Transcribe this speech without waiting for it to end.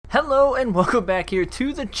Hello and welcome back here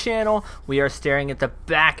to the channel. We are staring at the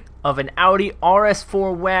back of an Audi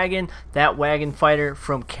RS4 wagon, that wagon fighter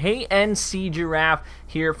from KNC Giraffe,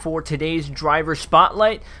 here for today's driver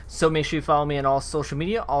spotlight. So make sure you follow me on all social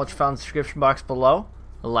media, all which you found in the description box below.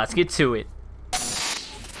 Let's get to it.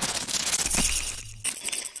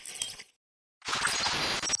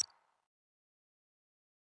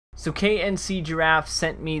 So KNC Giraffe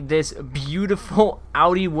sent me this beautiful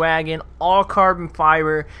Audi wagon, all carbon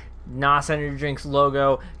fiber, NOS Energy Drinks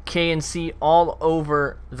logo, KNC all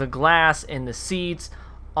over the glass and the seats,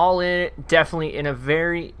 all in it. Definitely in a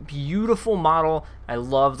very beautiful model. I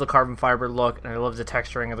love the carbon fiber look, and I love the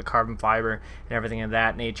texturing of the carbon fiber and everything of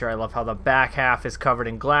that nature. I love how the back half is covered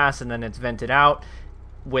in glass and then it's vented out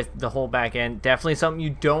with the whole back end. Definitely something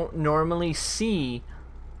you don't normally see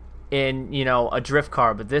in, you know, a drift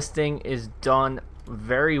car, but this thing is done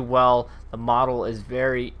very well. The model is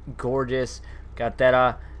very gorgeous. Got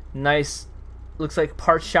that nice, looks like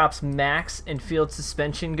Parts Shop's Max and field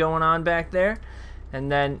suspension going on back there. And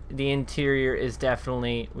then the interior is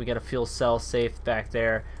definitely, we got a fuel cell safe back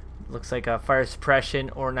there. Looks like a fire suppression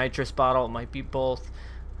or nitrous bottle. It might be both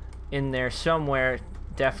in there somewhere.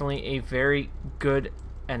 Definitely a very good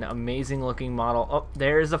and amazing looking model. Oh,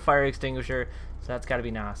 there's the fire extinguisher. So that's got to be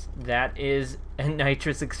NOS. That is a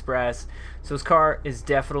Nitrous Express. So this car is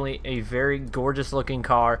definitely a very gorgeous looking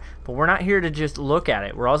car, but we're not here to just look at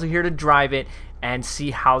it. We're also here to drive it and see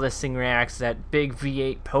how this thing reacts. That big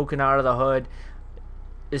V8 poking out of the hood.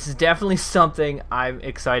 This is definitely something I'm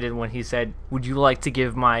excited when he said, would you like to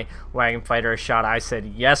give my wagon fighter a shot? I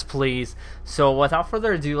said, yes, please. So without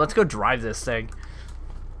further ado, let's go drive this thing.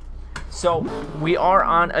 So we are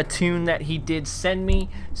on a tune that he did send me,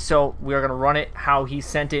 so we're going to run it how he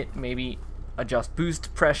sent it, maybe adjust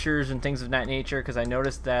boost pressures and things of that nature, because I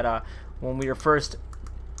noticed that when we were first,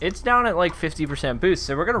 it's down at like 50% boost,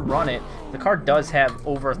 so we're going to run it. The car does have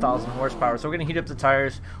over 1,000 horsepower, so we're going to heat up the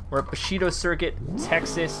tires. We're at Bushido Circuit,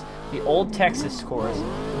 Texas, the old Texas course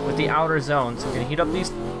with the outer zone, so we're going to heat up these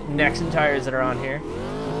Nexon tires that are on here.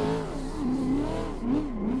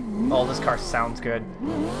 Oh, this car sounds good.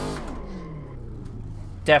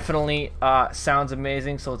 Definitely sounds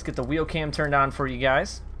amazing. So let's get the wheel cam turned on for you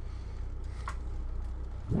guys.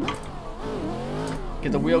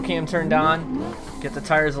 Get the wheel cam turned on. Get the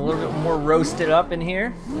tires a little bit more roasted up in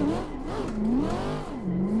here.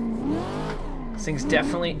 This thing's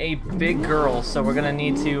definitely a big girl, so we're gonna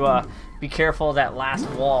need to be careful of that last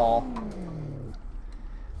wall.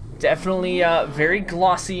 Definitely very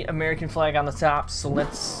glossy American flag on the top. So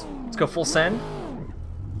let's go full send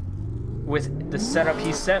with the setup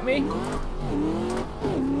he sent me.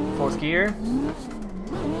 Fourth gear,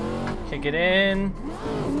 kick it in,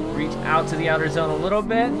 reach out to the outer zone a little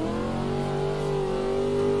bit,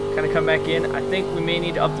 kind of come back in. I think we may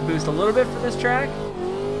need to up the boost a little bit for this track.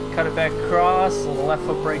 Cut it back across, a little left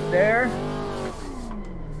foot brake there.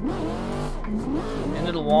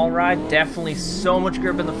 Into the wall ride, definitely so much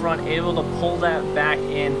grip in the front, able to pull that back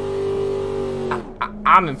in.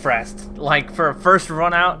 I'm impressed. Like, for a first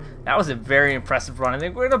run out, that was a very impressive run. I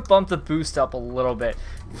think we're going to bump the boost up a little bit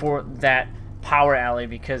for that power alley,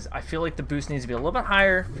 because I feel like the boost needs to be a little bit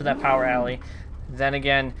higher for that power alley. Then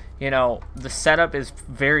again, you know, the setup is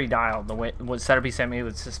very dialed. The way what setup he sent me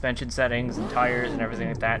with suspension settings and tires and everything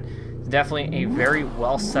like that. It's definitely a very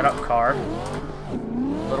well set up car. A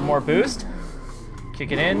little more boost.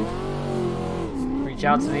 Kick it in. Reach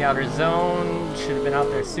out to the outer zone. Should have been out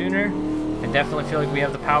there sooner. I definitely feel like we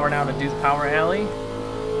have the power now to do the power alley.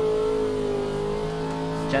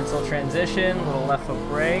 Gentle transition, little left foot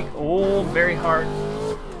brake. Oh, very hard,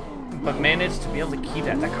 but managed to be able to keep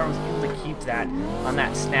that. That car was able to keep that on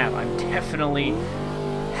that snap. I'm definitely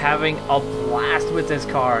having a blast with this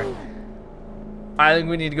car. I think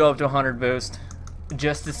we need to go up to 100 boost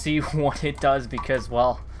just to see what it does, because,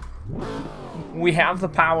 well, we have the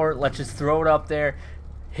power. Let's just throw it up there.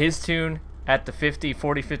 His tune at the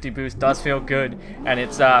 40-50 boost does feel good, and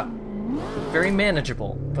it's very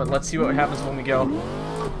manageable. But let's see what happens when we go.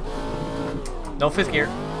 No fifth gear.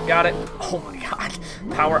 Got it. Oh my god.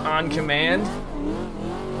 Power on command.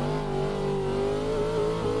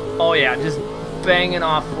 Oh yeah, just banging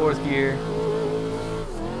off fourth gear.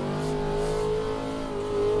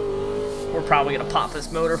 We're probably gonna pop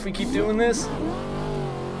this motor if we keep doing this.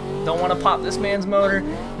 Don't want to pop this man's motor.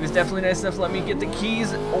 He was definitely nice enough to let me get the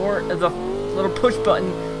keys or the little push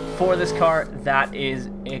button for this car. That is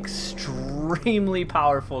extremely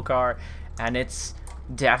powerful car, and it's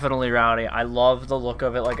definitely rowdy. I love the look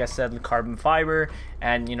of it. Like I said, the carbon fiber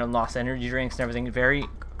and, you know, NOS energy drinks and everything. Very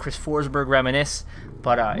Chris Forsberg reminisce,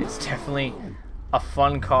 but it's definitely a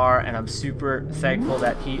fun car, and I'm super thankful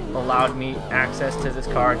that he allowed me access to this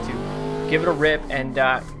car to give it a rip and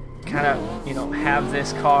kind of, you know, have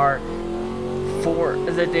this car for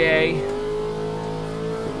the day.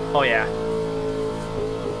 Oh yeah.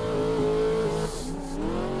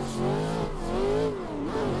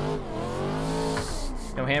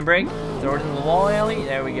 No handbrake. Throw it in the wall alley.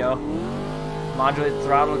 There we go. Modulate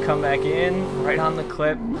throttle, come back in, right on the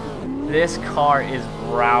clip. This car is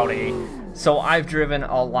rowdy. So I've driven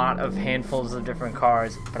a lot of handfuls of different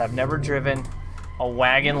cars, but I've never driven a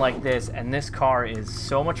wagon like this, and this car is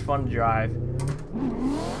so much fun to drive.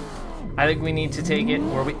 I think we need to take it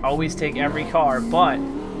where we always take every car, but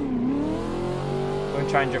we're gonna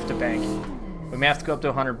try and drift a bank. We may have to go up to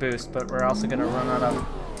 100 boost, but we're also gonna run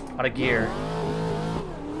out of gear.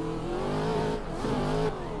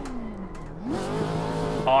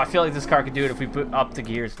 Oh, I feel like this car could do it if we put up the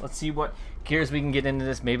gears. Let's see what gears we can get into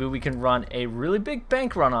this. Maybe we can run a really big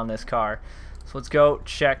bank run on this car. So let's go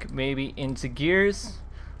check maybe into gears.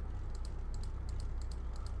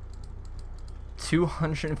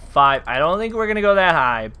 205. I don't think we're going to go that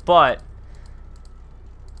high, but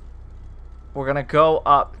we're going to go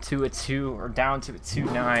up to a 2 or down to a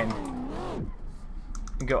 2.9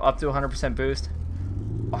 and go up to 100% boost.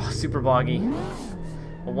 Oh, super boggy.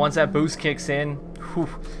 But once that boost kicks in, whew,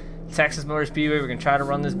 Texas Motor Speedway, we're going to try to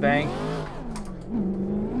run this bank.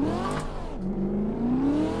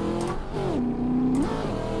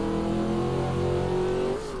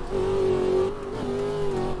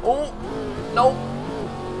 Oh, nope.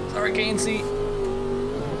 Sorry, KNC.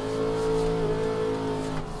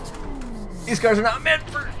 These cars are not meant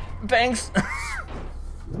for banks.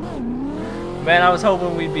 Man, I was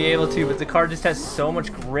hoping we'd be able to, but the car just has so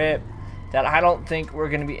much grip that I don't think we're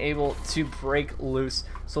going to be able to break loose.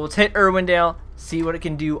 So let's hit Irwindale, see what it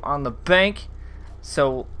can do on the bank.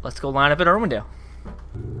 So let's go line up at Irwindale.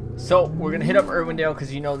 So we're going to hit up Irwindale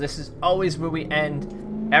because, you know, this is always where we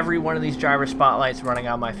end every one of these driver spotlights running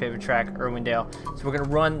on my favorite track, Irwindale. So we're going to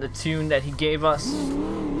run the tune that he gave us,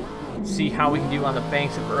 see how we can do on the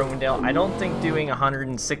banks of Irwindale. I don't think doing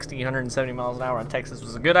 160, 170 miles an hour on Texas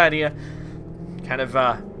was a good idea. Kind of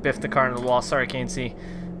biffed the car into the wall. Sorry, KNC.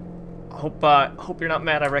 Hope you're not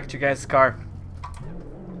mad I wrecked your guys' car,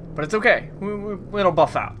 but it's okay. It'll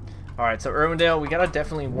buff out. All right, so Irwindale, we gotta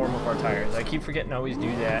definitely warm up our tires. I keep forgetting to always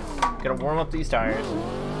do that. Gotta warm up these tires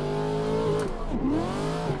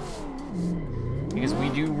because we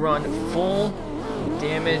do run full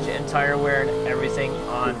damage and tire wear and everything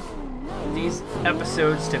on these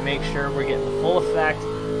episodes to make sure we're getting the full effect,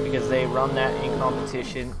 because they run that in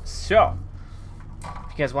competition. So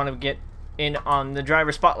if you guys want to get in on the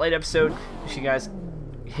driver spotlight episode, you guys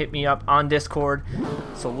hit me up on Discord.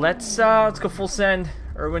 So let's go full send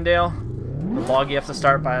Irwindale. The log you have to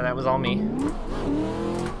start by, that was all me.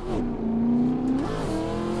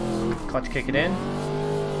 Clutch kick it in.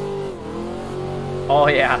 Oh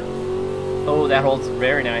yeah. Oh, that holds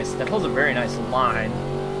very nice. That holds a very nice line.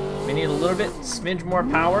 We need a little bit smidge more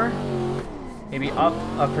power, maybe up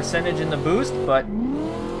a percentage in the boost, but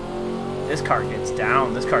this car gets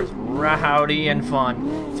down. This car's rowdy and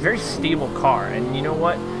fun. It's a very stable car, and you know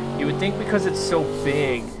what? You would think because it's so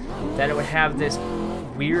big that it would have this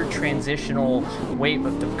weird transitional weight,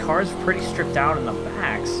 but the car's pretty stripped out in the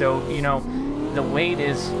back, so you know the weight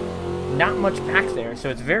is not much back there, so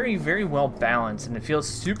it's very, very well balanced, and it feels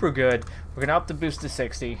super good. We're gonna up the boost to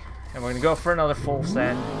 60, and we're gonna go for another full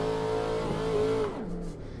send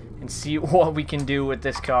and see what we can do with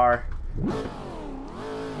this car.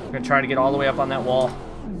 We're gonna try to get all the way up on that wall.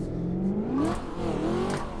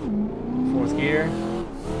 Fourth gear.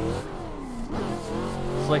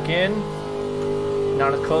 Flick in.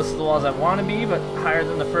 Not as close to the wall as I want to be, but higher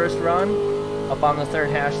than the first run. Up on the third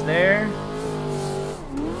hash there.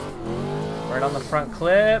 Right on the front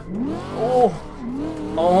clip. Oh!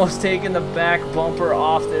 Almost taking the back bumper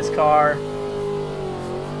off this car.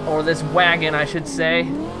 Or this wagon, I should say.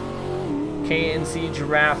 KNC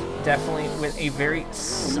Giraffe, definitely with a very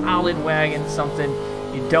solid wagon, something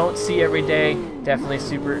you don't see every day. Definitely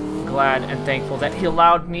super glad and thankful that he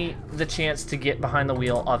allowed me the chance to get behind the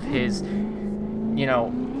wheel of his, you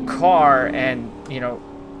know, car and, you know,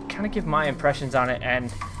 kind of give my impressions on it.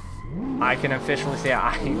 And I can officially say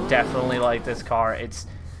I definitely like this car. It's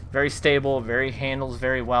very stable, handles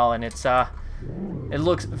very well, and it's it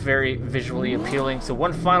looks very visually appealing. So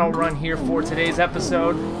one final run here for today's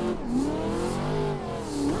episode.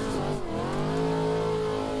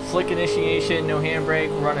 Flick initiation, no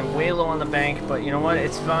handbrake, running way low on the bank, but you know what,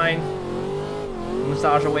 it's fine.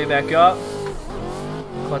 Massage our way back up.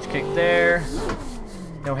 Clutch kick there.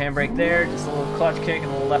 No handbrake there, just a little clutch kick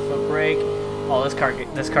and a little left foot brake. Oh, this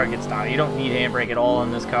car gets down. You don't need handbrake at all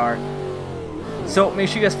in this car. So make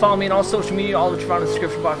sure you guys follow me on all social media, all that you found in the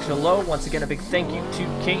description box below. Once again, a big thank you to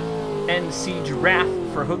KNC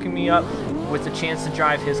Giraffe for hooking me up with the chance to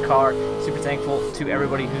drive his car. Super thankful to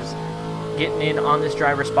everybody who's getting in on this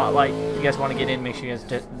driver spotlight. If you guys want to get in, make sure you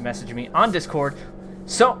guys message me on Discord.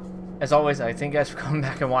 So, as always, I thank you guys for coming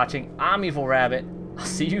back and watching. I'm EvlRabbit. I'll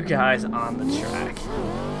see you guys on the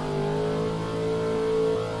track.